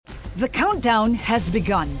The countdown has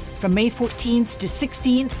begun. From May 14th to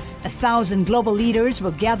 16th, 1,000 global leaders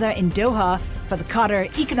will gather in Doha for the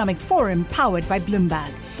Qatar Economic Forum powered by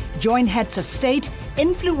Bloomberg. Join heads of state,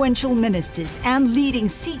 influential ministers, and leading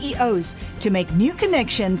CEOs to make new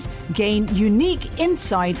connections, gain unique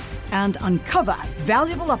insights, and uncover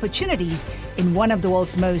valuable opportunities in one of the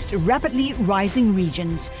world's most rapidly rising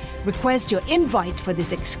regions. Request your invite for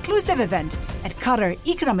this exclusive event at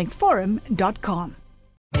QatarEconomicForum.com.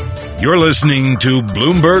 You're listening to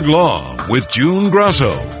Bloomberg Law with June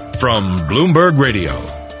Grasso from Bloomberg Radio.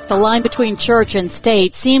 The line between church and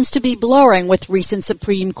state seems to be blurring with recent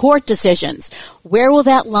Supreme Court decisions. Where will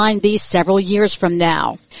that line be several years from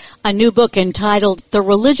now? A new book entitled The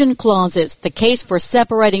Religion Clauses, The Case for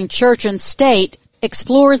Separating Church and State,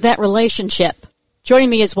 explores that relationship. Joining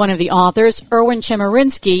me is one of the authors, Erwin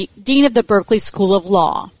Chemerinsky, Dean of the Berkeley School of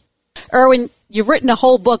Law. Erwin, you've written a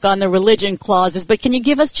whole book on the religion clauses, but can you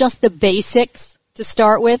give us just the basics to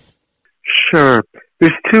start with? Sure.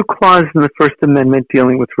 There's two clauses in the First Amendment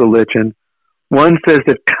dealing with religion. One says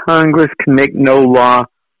that Congress can make no law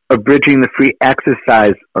abridging the free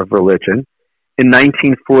exercise of religion. In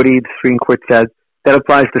 1940, the Supreme Court said that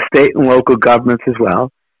applies to state and local governments as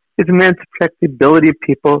well. It's meant to protect the ability of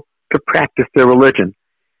people to practice their religion.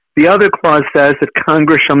 The other clause says that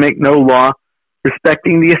Congress shall make no law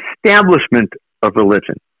respecting the establishment of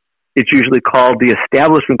religion. It's usually called the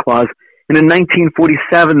Establishment Clause. And in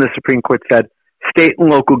 1947, the Supreme Court said state and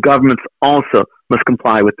local governments also must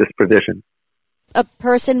comply with this provision. A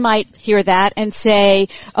person might hear that and say,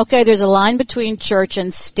 okay, there's a line between church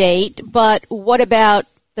and state, but what about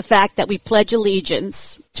the fact that we pledge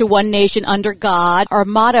allegiance to one nation under God? Our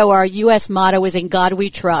motto, our U.S. motto is "In God We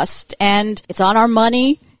Trust," and it's on our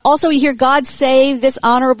money. Also, you hear God save this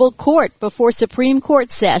honorable court before Supreme Court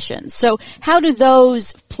sessions. So how do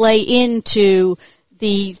those play into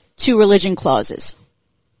the two religion clauses?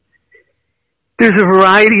 There's a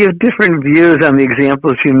variety of different views on the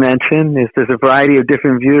examples you mentioned. There's a variety of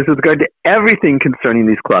different views with regard to everything concerning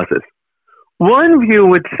these clauses. One view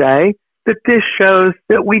would say that this shows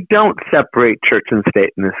that we don't separate church and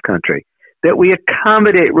state in this country, that we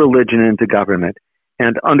accommodate religion into government.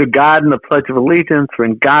 And under God and the Pledge of Allegiance, or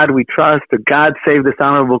in God we trust, or God save this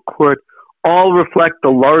honorable court, all reflect the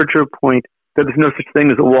larger point that there's no such thing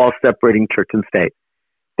as a wall separating church and state.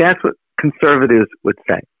 That's what conservatives would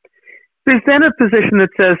say. There's then a position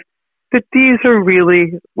that says that these are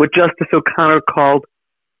really what Justice O'Connor called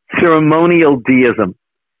ceremonial deism.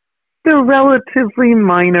 They're relatively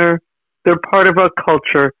minor. They're part of our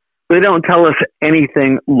culture. They don't tell us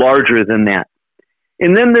anything larger than that.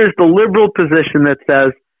 And then there's the liberal position that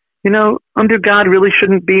says, under God really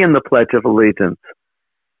shouldn't be in the Pledge of Allegiance.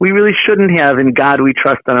 We really shouldn't have "In God We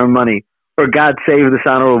Trust" on our money, or "God save this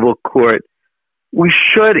honorable court." We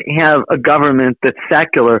should have a government that's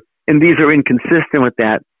secular, and these are inconsistent with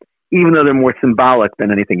that, even though they're more symbolic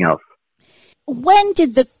than anything else. When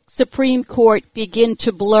did the Supreme Court begin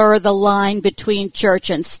to blur the line between church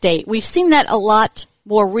and state? We've seen that a lot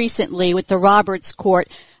more recently with the Roberts Court,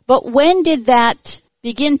 but when did that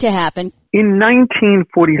begin to happen? In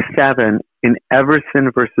 1947, in Everson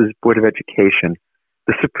versus Board of Education,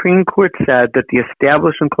 the Supreme Court said that the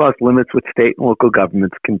Establishment Clause limits what state and local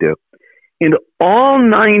governments can do. And all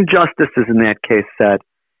 9 justices in that case said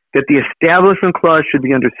that the Establishment Clause should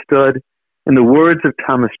be understood in the words of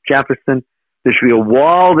Thomas Jefferson: there should be a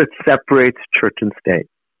wall that separates church and state.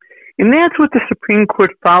 And that's what the Supreme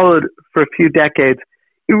Court followed for a few decades.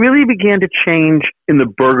 It really began to change in the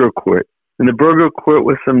Burger Court. And the Burger Court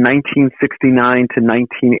was from 1969 to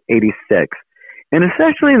 1986. And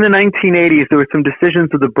especially in the 1980s, there were some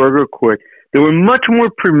decisions of the Burger Court that were much more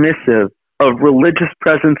permissive of religious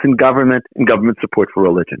presence in government and government support for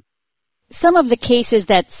religion. Some of the cases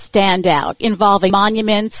that stand out involving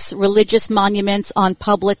monuments, religious monuments on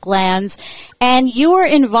public lands, and you were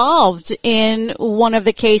involved in one of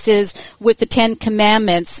the cases with the Ten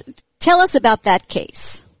Commandments. Tell us about that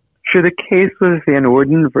case. Sure, the case was Van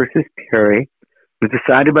Orden versus Perry. It was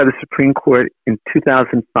decided by the Supreme Court in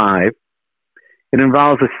 2005. It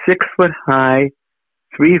involves a 6-foot-high,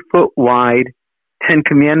 3-foot-wide Ten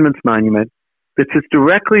Commandments monument that sits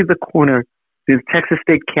directly at the corner the Texas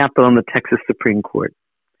State Capitol and the Texas Supreme Court.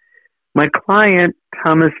 My client,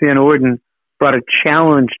 Thomas Van Orden, brought a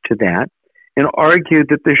challenge to that and argued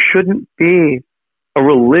that there shouldn't be a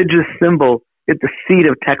religious symbol at the seat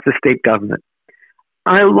of Texas state government.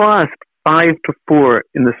 I lost 5-4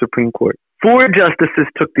 in the Supreme Court. 4 justices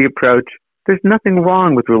took the approach, there's nothing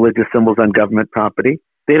wrong with religious symbols on government property.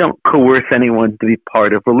 They don't coerce anyone to be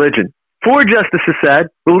part of religion. 4 justices said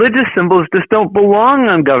religious symbols just don't belong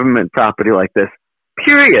on government property like this,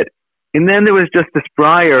 period. And then there was Justice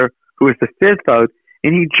Breyer, who was the fifth vote,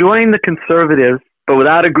 and he joined the conservatives, but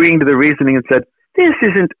without agreeing to the reasoning, and said, this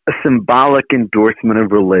isn't a symbolic endorsement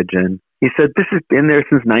of religion. He said, this has been there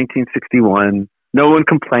since 1961. No one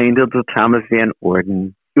complained until Thomas Van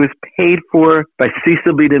Orden. It was paid for by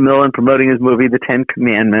Cecil B. DeMille promoting his movie, The Ten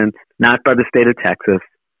Commandments, not by the state of Texas.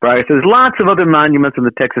 Breyer says, there's lots of other monuments on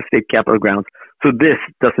the Texas state capitol grounds, so this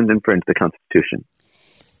doesn't infringe the Constitution.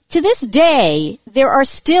 To this day, there are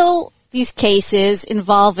still these cases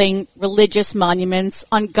involving religious monuments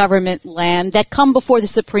on government land that come before the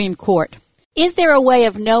Supreme Court. Is there a way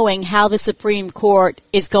of knowing how the Supreme Court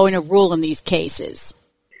is going to rule in these cases?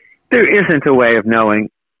 There isn't a way of knowing.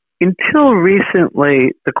 Until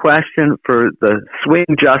recently, the question for the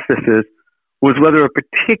swing justices was whether a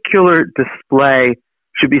particular display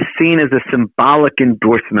should be seen as a symbolic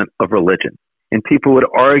endorsement of religion. And people would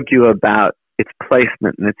argue about its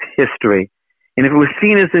placement and its history. And if it was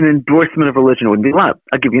seen as an endorsement of religion, it wouldn't be allowed.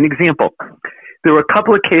 I'll give you an example. There were a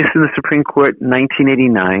couple of cases in the Supreme Court in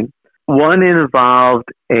 1989. One involved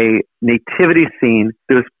a nativity scene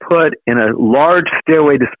that was put in a large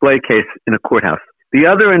stairway display case in a courthouse. The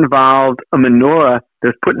other involved a menorah that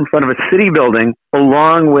was put in front of a city building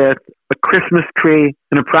along with a Christmas tree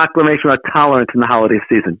and a proclamation about tolerance in the holiday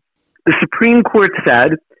season. The Supreme Court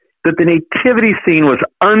said that the nativity scene was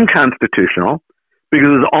unconstitutional because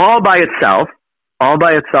it was all by itself.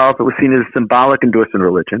 It was seen as a symbolic endorsement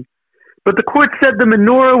of religion. But the court said the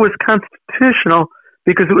menorah was constitutional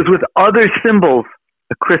because it was with other symbols,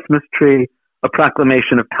 a Christmas tree, a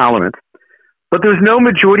proclamation of tolerance. But there was no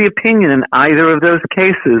majority opinion in either of those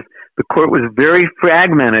cases. The court was very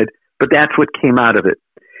fragmented, but that's what came out of it.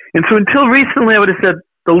 And so until recently, I would have said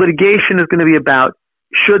the litigation is going to be about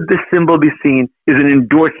should this symbol be seen as an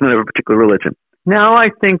endorsement of a particular religion. Now I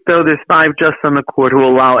think, though, there's 5 justices on the court who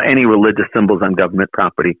will allow any religious symbols on government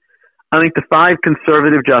property. I think the 5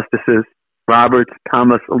 conservative justices, Roberts,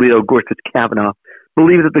 Thomas, Alito, Gorsuch, Kavanaugh,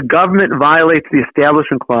 believe that the government violates the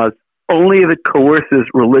Establishment Clause only if it coerces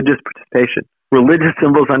religious participation. Religious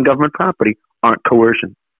symbols on government property aren't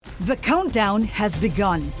coercion. The countdown has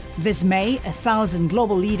begun. This May, 1,000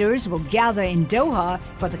 global leaders will gather in Doha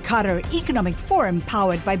for the Qatar Economic Forum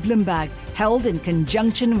powered by Bloomberg, held in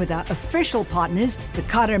conjunction with our official partners, the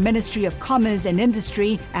Qatar Ministry of Commerce and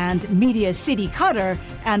Industry and Media City Qatar,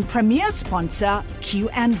 and premier sponsor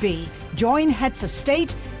QNB. Join heads of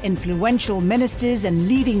state, influential ministers, and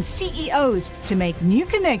leading CEOs to make new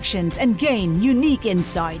connections and gain unique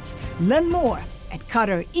insights. Learn more at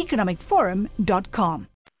QatarEconomicForum.com.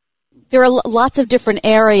 There are lots of different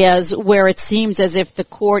areas where it seems as if the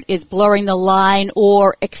court is blurring the line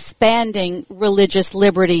or expanding religious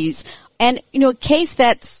liberties. And, a case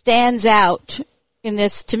that stands out in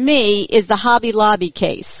this, to me, is the Hobby Lobby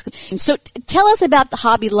case. So tell us about the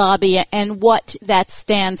Hobby Lobby and what that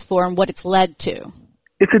stands for and what it's led to.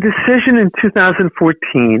 It's a decision in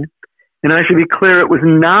 2014, and I should be clear, it was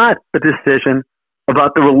not a decision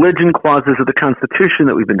about the religion clauses of the Constitution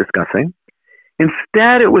that we've been discussing.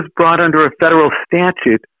 Instead, it was brought under a federal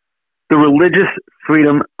statute, the Religious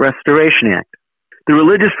Freedom Restoration Act. The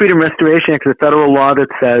Religious Freedom Restoration Act is a federal law that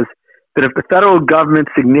says that if the federal government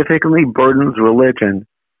significantly burdens religion,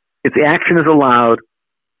 its action is allowed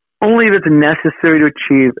only if it's necessary to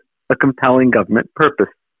achieve a compelling government purpose.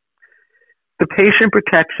 The Patient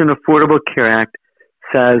Protection Affordable Care Act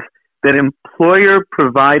says that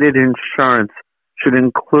employer-provided insurance should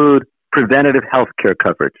include preventative health care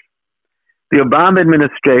coverage. The Obama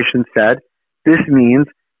administration said this means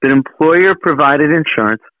that employer-provided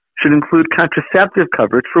insurance should include contraceptive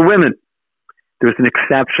coverage for women. There's an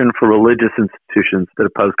exception for religious institutions that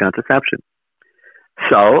oppose contraception.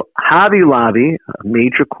 So Hobby Lobby, a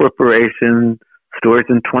major corporation, stores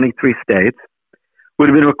in 23 states, would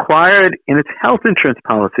have been required in its health insurance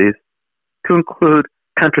policies to include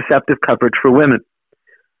contraceptive coverage for women.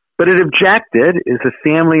 But it objected. It's a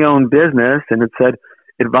family-owned business, and it said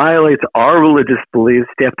it violates our religious beliefs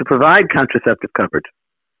to have to provide contraceptive coverage.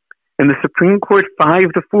 And the Supreme Court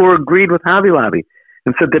 5-4 agreed with Hobby Lobby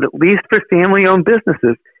and said that at least for family-owned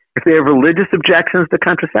businesses, if they have religious objections to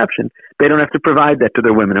contraception, they don't have to provide that to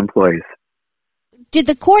their women employees. Did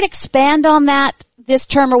the court expand on that this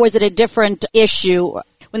term, or was it a different issue?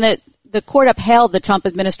 When the court upheld the Trump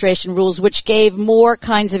administration rules, which gave more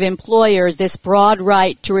kinds of employers this broad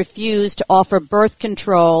right to refuse to offer birth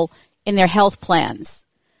control in their health plans.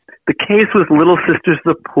 The case was Little Sisters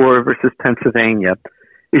of the Poor versus Pennsylvania.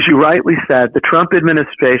 As you rightly said, the Trump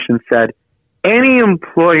administration said any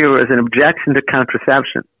employer who has an objection to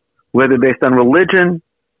contraception, whether based on religion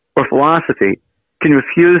or philosophy, can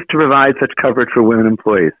refuse to provide such coverage for women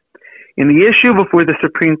employees. And the issue before the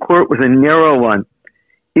Supreme Court was a narrow one.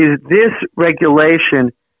 Is this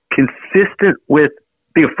regulation consistent with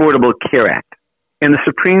the Affordable Care Act? And the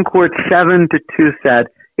Supreme Court 7-2 said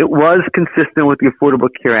it was consistent with the Affordable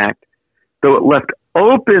Care Act, though it left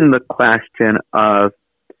open the question of,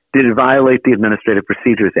 did it violate the Administrative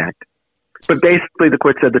Procedures Act? But basically the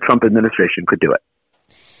court said the Trump administration could do it.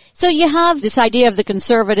 So you have this idea of the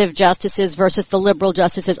conservative justices versus the liberal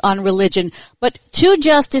justices on religion, but two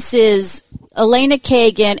justices, Elena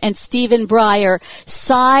Kagan and Stephen Breyer,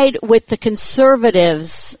 side with the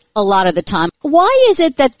conservatives a lot of the time. Why is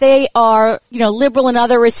it that they are, liberal in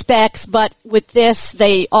other respects, but with this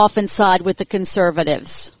they often side with the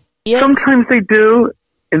conservatives? Yes? Sometimes they do,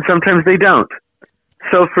 and sometimes they don't.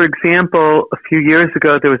 So, for example, a few years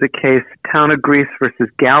ago there was a case, Town of Greece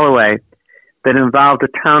versus Galloway, that involved a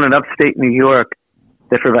town in upstate New York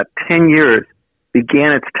that for about 10 years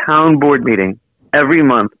began its town board meeting every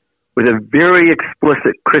month with a very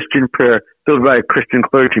explicit Christian prayer delivered by a Christian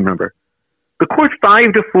clergy member. The court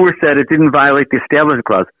 5-4 said it didn't violate the Establishment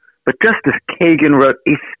Clause, but Justice Kagan wrote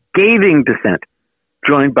a scathing dissent,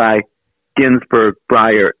 joined by Ginsburg,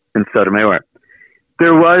 Breyer, and Sotomayor.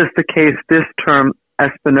 There was the case this term,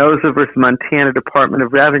 Espinoza versus Montana Department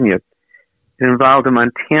of Revenue. It involved a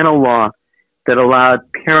Montana law that allowed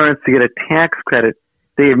parents to get a tax credit.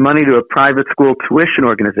 They gave money to a private school tuition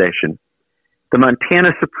organization. The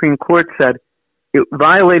Montana Supreme Court said it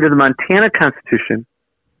violated the Montana Constitution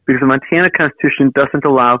because the Montana Constitution doesn't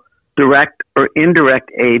allow direct or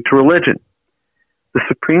indirect aid to religion. The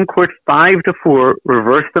Supreme Court 5-4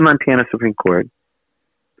 reversed the Montana Supreme Court.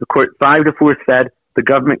 The court 5-4 said the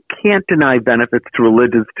government can't deny benefits to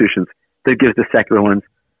religious institutions that it gives to secular ones.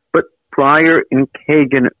 But Breyer and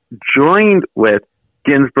Kagan joined with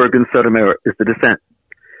Ginsburg and Sotomayor is the dissent.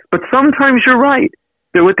 But sometimes you're right.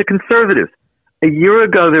 They're with the conservatives. A year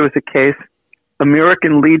ago, there was a case,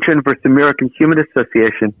 American Legion versus American Humanist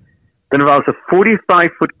Association, that involves a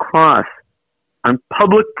 45-foot cross on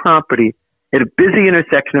public property at a busy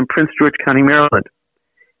intersection in Prince George County, Maryland.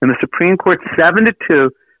 And the Supreme Court 7-2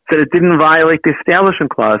 said it didn't violate the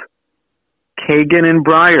Establishment Clause. Kagan and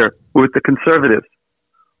Breyer were with the conservatives.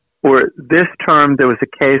 Or this term, there was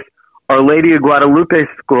a case, Our Lady of Guadalupe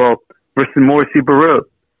School versus Morsi Baru.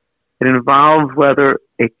 It involved whether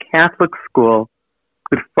a Catholic school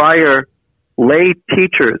could fire lay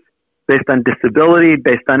teachers based on disability,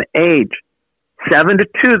 based on age. 7-2,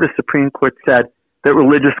 the Supreme Court said that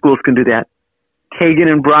religious schools can do that.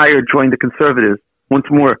 Kagan and Breyer joined the conservatives. Once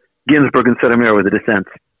more, Ginsburg and Sotomayor were the dissents.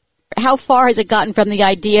 How far has it gotten from the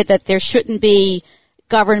idea that there shouldn't be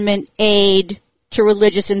government aid to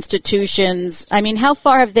religious institutions? I mean, how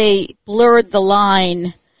far have they blurred the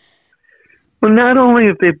line? Well, not only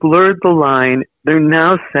have they blurred the line, they're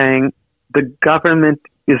now saying the government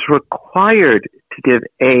is required to give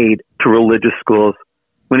aid to religious schools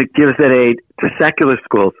when it gives that aid to secular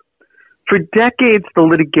schools. For decades, the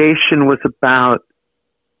litigation was about,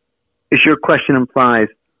 as your question implies,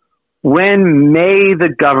 when may the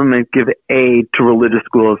government give aid to religious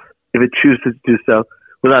schools if it chooses to do so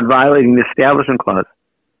without violating the Establishment Clause?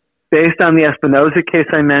 Based on the Espinoza case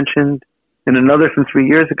I mentioned and another from 3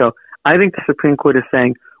 years ago, I think the Supreme Court is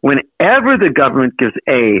saying whenever the government gives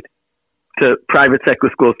aid to private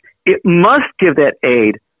secular schools, it must give that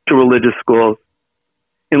aid to religious schools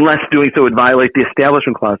unless doing so would violate the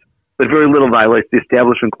Establishment Clause. But very little violates the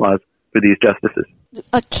Establishment Clause for these justices.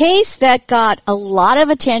 A case that got a lot of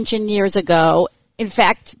attention years ago, in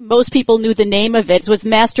fact, most people knew the name of it, was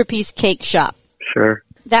Masterpiece Cake Shop. Sure.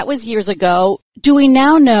 That was years ago. Do we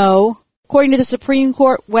now know, according to the Supreme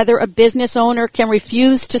Court, whether a business owner can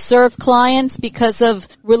refuse to serve clients because of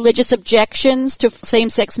religious objections to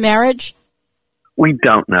same-sex marriage? We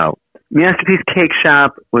don't know. Masterpiece Cake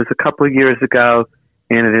Shop was a couple of years ago,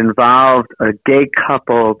 and it involved a gay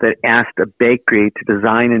couple that asked a bakery to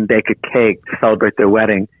design and bake a cake to celebrate their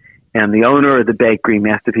wedding. And the owner of the bakery,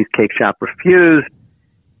 Masterpiece Cake Shop, refused.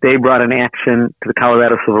 They brought an action to the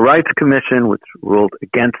Colorado Civil Rights Commission, which ruled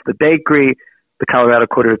against the bakery. The Colorado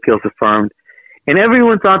Court of Appeals affirmed. And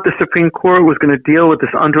everyone thought the Supreme Court was going to deal with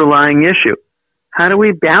this underlying issue. How do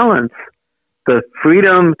we balance the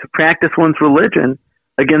freedom to practice one's religion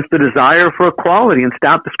against the desire for equality and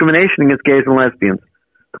stop discrimination against gays and lesbians?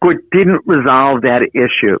 The court didn't resolve that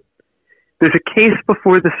issue. There's a case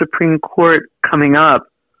before the Supreme Court coming up,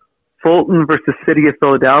 Fulton versus City of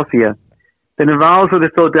Philadelphia, that involves whether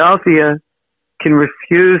Philadelphia can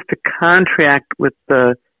refuse to contract with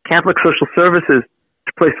the Catholic Social Services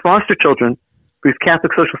to place foster children because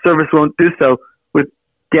Catholic Social Service won't do so with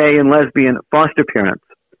gay and lesbian foster parents.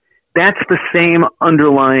 That's the same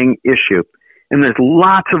underlying issue. And there's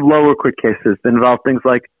lots of lower court cases that involve things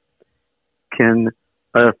like, can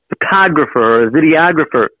a photographer or a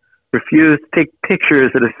videographer refuse to take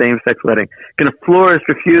pictures at a same-sex wedding? Can a florist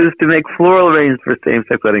refuse to make floral arrangements for a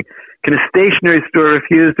same-sex wedding? Can a stationery store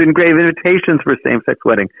refuse to engrave invitations for a same-sex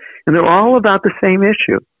wedding? And they're all about the same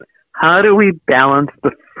issue. How do we balance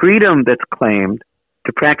the freedom that's claimed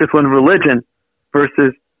to practice one's religion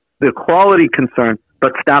versus the equality concern,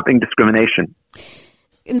 but stopping discrimination?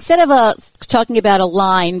 Instead of talking about a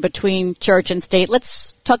line between church and state,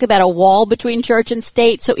 let's talk about a wall between church and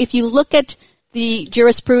state. So if you look at the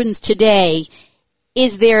jurisprudence today,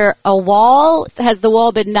 is there a wall? Has the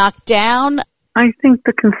wall been knocked down? I think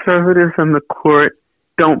the conservatives on the court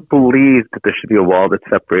don't believe that there should be a wall that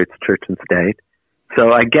separates church and state.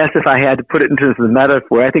 So I guess if I had to put it in terms of the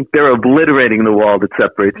metaphor, I think they're obliterating the wall that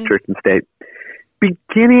separates church and state.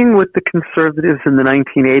 Beginning with the conservatives in the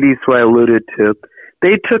 1980s, who I alluded to,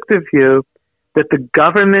 they took the view that the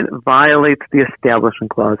government violates the Establishment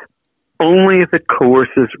Clause only if it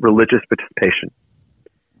coerces religious participation.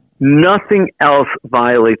 Nothing else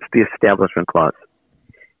violates the Establishment Clause.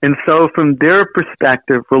 And so from their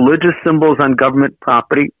perspective, religious symbols on government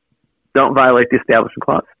property don't violate the Establishment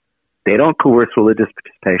Clause. They don't coerce religious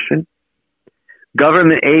participation.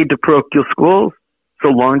 Government aid to parochial schools, so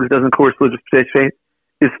long as it doesn't coerce religious participation,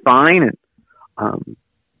 is fine. And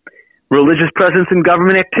religious presence in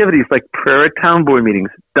government activities like prayer at town board meetings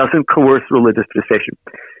doesn't coerce religious participation.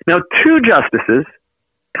 Now, two justices,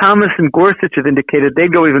 Thomas and Gorsuch, have indicated they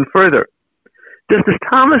go even further. Justice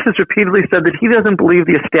Thomas has repeatedly said that he doesn't believe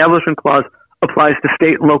the Establishment Clause applies to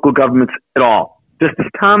state and local governments at all. Justice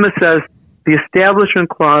Thomas says the Establishment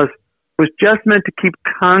Clause was just meant to keep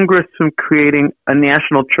Congress from creating a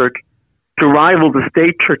national church to rival the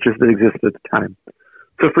state churches that existed at the time.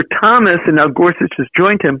 So for Thomas, and now Gorsuch has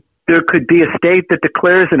joined him, there could be a state that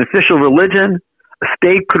declares an official religion. A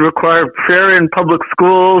state could require prayer in public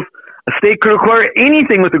schools. A state could require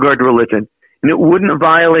anything with regard to religion, and it wouldn't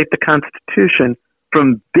violate the Constitution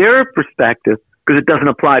from their perspective because it doesn't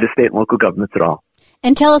apply to state and local governments at all.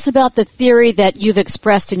 And tell us about the theory that you've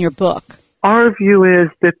expressed in your book. Our view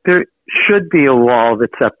is that there should be a wall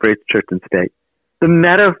that separates church and state. The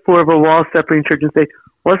metaphor of a wall separating church and state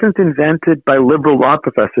wasn't invented by liberal law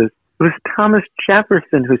professors. It was Thomas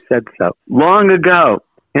Jefferson who said so long ago.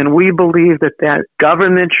 And we believe that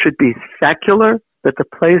government should be secular, that the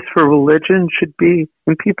place for religion should be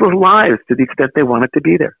in people's lives to the extent they want it to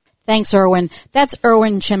be there. Thanks, Erwin. That's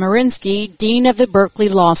Erwin Chemerinsky, Dean of the Berkeley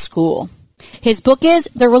Law School. His book is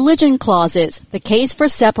The Religion Clauses, The Case for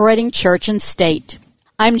Separating Church and State.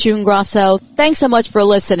 I'm June Grosso. Thanks so much for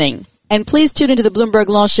listening. And please tune into the Bloomberg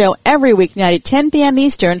Law Show every weeknight at 10 p.m.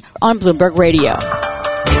 Eastern on Bloomberg Radio.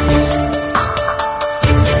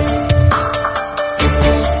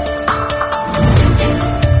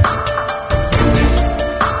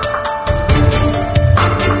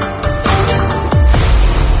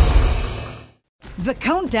 The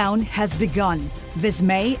countdown has begun. This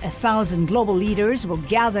May, 1,000 global leaders will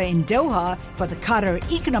gather in Doha for the Qatar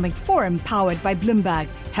Economic Forum powered by Bloomberg,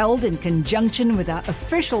 held in conjunction with our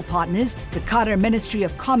official partners, the Qatar Ministry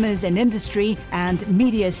of Commerce and Industry and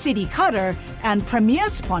Media City Qatar, and premier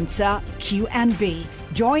sponsor QNB.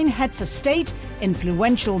 Join heads of state,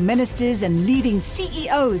 influential ministers, and leading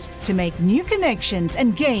CEOs to make new connections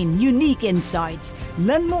and gain unique insights.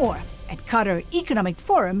 Learn more at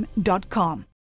QatarEconomicForum.com.